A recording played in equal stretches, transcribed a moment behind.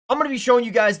I'm going to be showing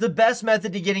you guys the best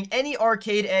method to getting any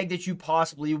arcade egg that you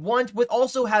possibly want, with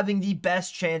also having the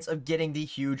best chance of getting the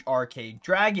huge arcade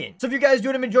dragon. So if you guys do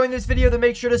end up enjoying this video, then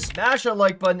make sure to smash that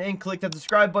like button and click that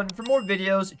subscribe button for more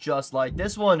videos just like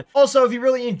this one. Also, if you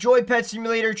really enjoy Pet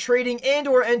Simulator, trading, and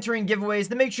or entering giveaways,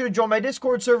 then make sure to join my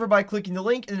Discord server by clicking the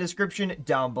link in the description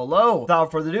down below.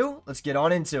 Without further ado, let's get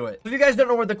on into it. If you guys don't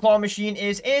know where the claw machine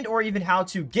is and or even how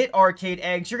to get arcade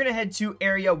eggs, you're going to head to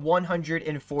area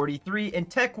 143 in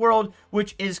Tech World,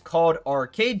 which is called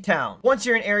Arcade Town. Once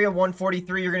you're in area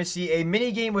 143, you're going to see a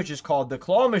mini game which is called the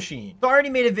claw machine. So I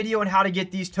already made a video on how to get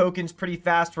these tokens pretty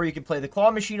fast where you can play the claw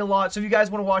machine a lot. So if you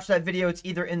guys want to watch that video, it's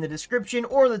either in the description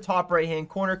or in the top right hand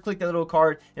corner. Click that little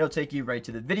card and it'll take you right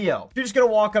to the video. You're just going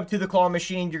to walk up to the claw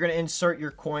machine. You're going to insert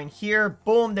your coin here.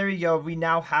 Boom, there you go. We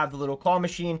now have the little claw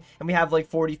machine and we have like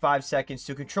 45 seconds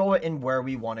to control it and where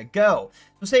we want to go.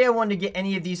 So say I wanted to get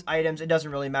any of these items, it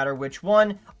doesn't really matter which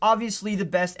one. Obviously, the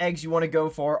best eggs you want to go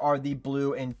for are the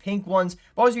blue and pink ones.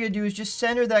 But all you're going to do is just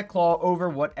center that claw over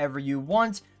whatever you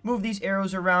want. Move these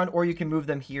arrows around, or you can move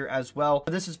them here as well.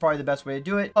 But this is probably the best way to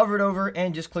do it. Hover it over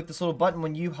and just click this little button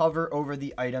when you hover over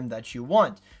the item that you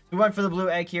want. We went for the blue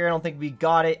egg here. I don't think we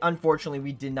got it. Unfortunately,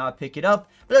 we did not pick it up,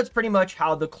 but that's pretty much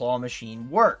how the claw machine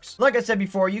works. Like I said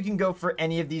before, you can go for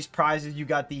any of these prizes. You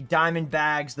got the diamond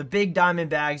bags, the big diamond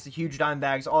bags, the huge diamond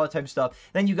bags, all that type of stuff.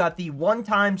 Then you got the 1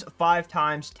 times, 5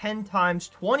 times, 10 times,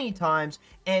 20 times,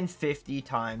 and 50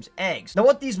 times eggs. Now,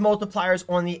 what these multipliers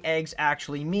on the eggs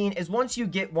actually mean is once you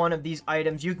get one of these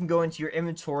items, you can go into your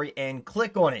inventory and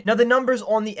click on it. Now, the numbers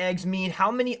on the eggs mean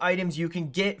how many items you can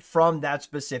get from that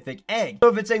specific egg. So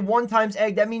if it's a 1 times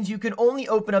egg, that means you can only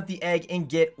open up the egg and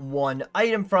get 1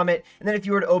 item from it. And then if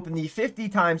you were to open the 50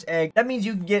 times egg, that means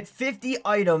you can get 50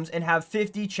 items and have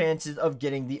 50 chances of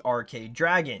getting the arcade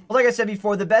dragon. But like I said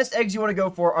before, the best eggs you want to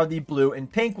go for are the blue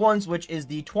and pink ones, which is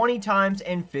the 20 times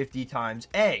and 50 times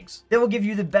eggs. They will give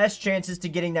you the best chances to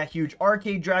getting that huge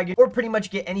arcade dragon, or pretty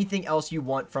much get anything else you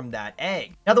want from that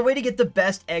egg. Now, the way to get the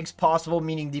best eggs possible,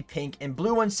 meaning the pink and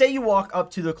blue ones, say you walk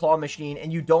up to the claw machine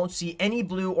and you don't see any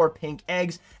blue or pink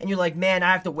eggs, and you're like, man,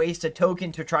 I have to waste a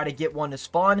token to try to get one to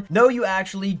spawn. No, you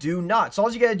actually do not. So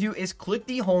all you gotta do is click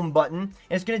the home button, and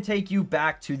it's gonna take you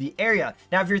back to the area.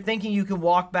 Now, if you're thinking you can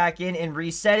walk back in and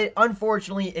reset it,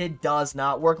 unfortunately, it does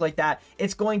not work like that.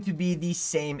 It's going to be the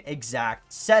same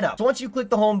exact setup. So once you click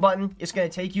the home button, it's going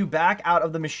to take you back out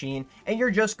of the machine, and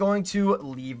you're just going to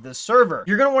leave the server.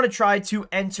 You're going to want to try to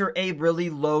enter a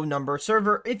really low number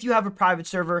server. If you have a private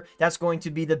server, that's going to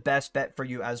be the best bet for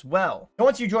you as well. And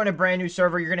once you join a brand new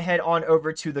server, you're going to head on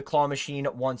over to the claw machine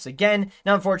once again.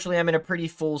 Now, unfortunately, I'm in a pretty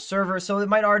full server, so it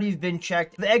might already have been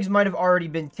checked. The eggs might have already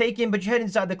been taken, but you head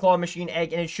inside the claw machine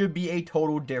egg, and it should be a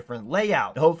total different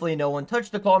layout. Hopefully, no one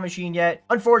touched the claw machine yet.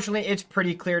 Unfortunately, it's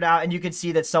pretty cleared out, and you can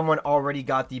see that someone already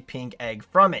got the pink egg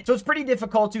from it. So it's pretty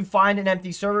difficult to find an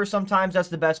empty server. Sometimes that's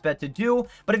the best bet to do.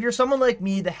 But if you're someone like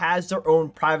me that has their own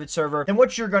private server, then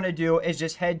what you're going to do is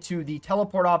just head to the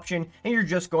teleport option, and you're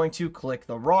just going to click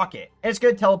the rocket. And it's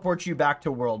going to teleport you back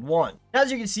to World 1. Now,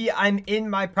 as you can see, I'm in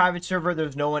my private server.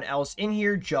 There's no one else in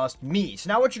here, just me. So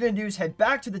now what you're going to do is head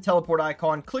back to the teleport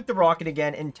icon, click the rocket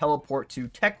again, and teleport to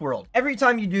Tech World. Every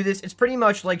time you do this, it's pretty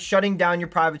much like shutting down your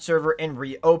private server and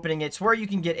reopening it, so where you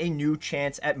can get a new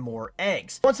chance at more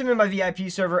eggs. Once I'm in my VIP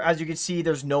server, as you can see,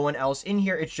 there's no one else in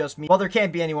here. It's just me. Well, there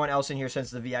can't be anyone else in here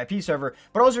since it's the VIP server,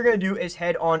 but all you're going to do is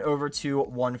head on over to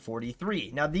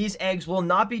 143. Now, these eggs will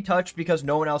not be touched because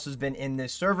no one else has been in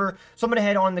this server. So I'm going to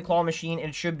head on the claw machine, and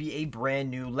it should be a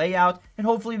brand new layout, and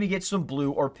hopefully we get some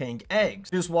blue or pink eggs.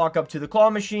 Just walk up to the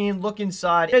claw machine, look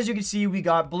inside. As you can see, we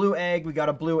got blue egg, we got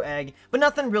a blue egg, but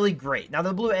nothing really great. Now,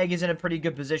 the blue egg is in a pretty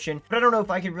good position, but I don't know if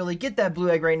I can really get that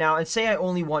blue egg right now. And say I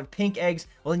only want pink eggs,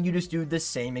 well, then you just do the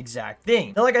same exact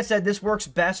thing. Now, like I said, this works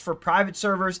best for private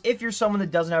servers. If you're someone that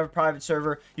doesn't have a private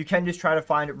server, you can just try to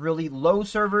find really low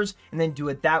servers and then do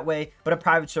it that way, but a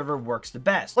private server works the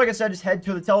best. Like I said, just head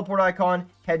to the teleport icon,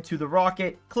 head to the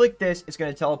rocket, click this. It's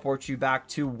going to teleport you back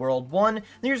to World 1. Then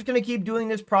you're just going to keep doing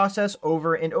this process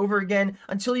over and over again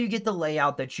until you get the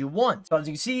layout that you want. So as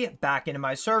you can see, back into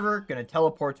my server, going to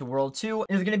teleport to World 2.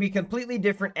 There's going to be completely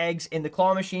different eggs in the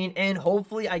claw machine, and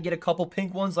hopefully I get a couple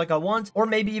pink ones like I want, or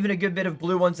maybe even a good bit of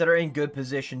blue ones that are in good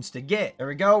positions to get. There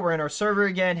we go. We're in our server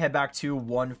again. Head back to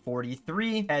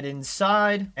 143. Head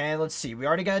inside, and let's see. We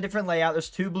already got a different layout. There's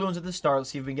 2 blue ones at the start. Let's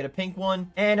see if we can get a pink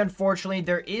one. And unfortunately,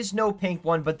 there is no pink one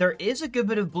one, but there is a good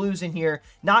bit of blues in here,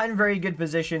 not in very good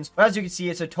positions. But as you can see,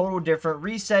 it's a total different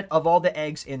reset of all the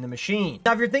eggs in the machine.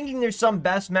 Now, if you're thinking there's some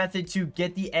best method to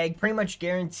get the egg pretty much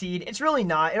guaranteed, it's really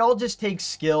not. It all just takes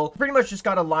skill. Pretty much just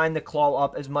got to line the claw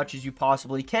up as much as you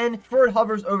possibly can. Before it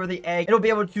hovers over the egg, it'll be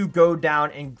able to go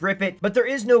down and grip it, but there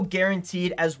is no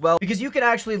guaranteed as well, because you can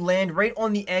actually land right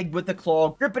on the egg with the claw,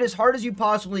 grip it as hard as you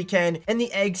possibly can, and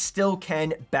the egg still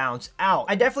can bounce out.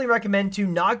 I definitely recommend to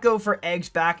not go for eggs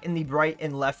back in the right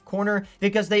and left corner,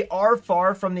 because they are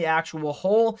far from the actual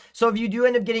hole. So if you do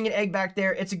end up getting an egg back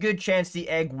there, it's a good chance the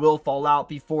egg will fall out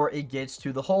before it gets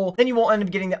to the hole. Then you won't end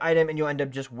up getting the item, and you'll end up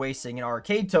just wasting an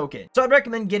arcade token. So I'd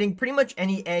recommend getting pretty much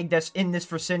any egg that's in this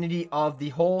vicinity of the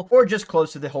hole, or just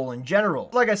close to the hole in general.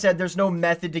 Like I said, there's no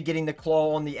method to getting the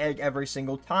claw on the egg every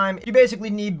single time. You basically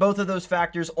need both of those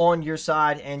factors on your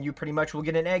side, and you pretty much will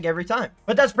get an egg every time.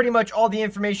 But that's pretty much all the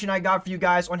information I got for you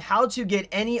guys on how to get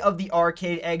any of the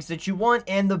arcade eggs that you want,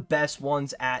 and the best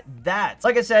ones at that.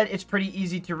 Like I said, it's pretty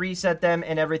easy to reset them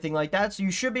and everything like that, so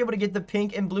you should be able to get the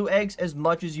pink and blue eggs as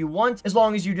much as you want, as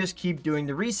long as you just keep doing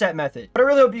the reset method. But I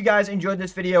really hope you guys enjoyed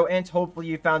this video, and hopefully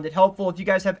you found it helpful. If you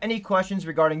guys have any questions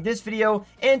regarding this video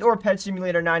and or Pet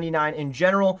Simulator 99 in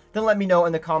general, then let me know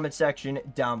in the comment section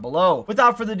down below.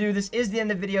 Without further ado, this is the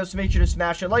end of the video, so make sure to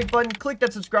smash that like button, click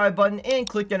that subscribe button, and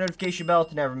click that notification bell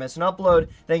to never miss an upload.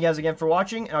 Thank you guys again for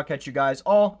watching, and I'll catch you guys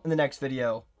all in the next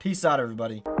video. Peace out,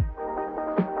 everybody.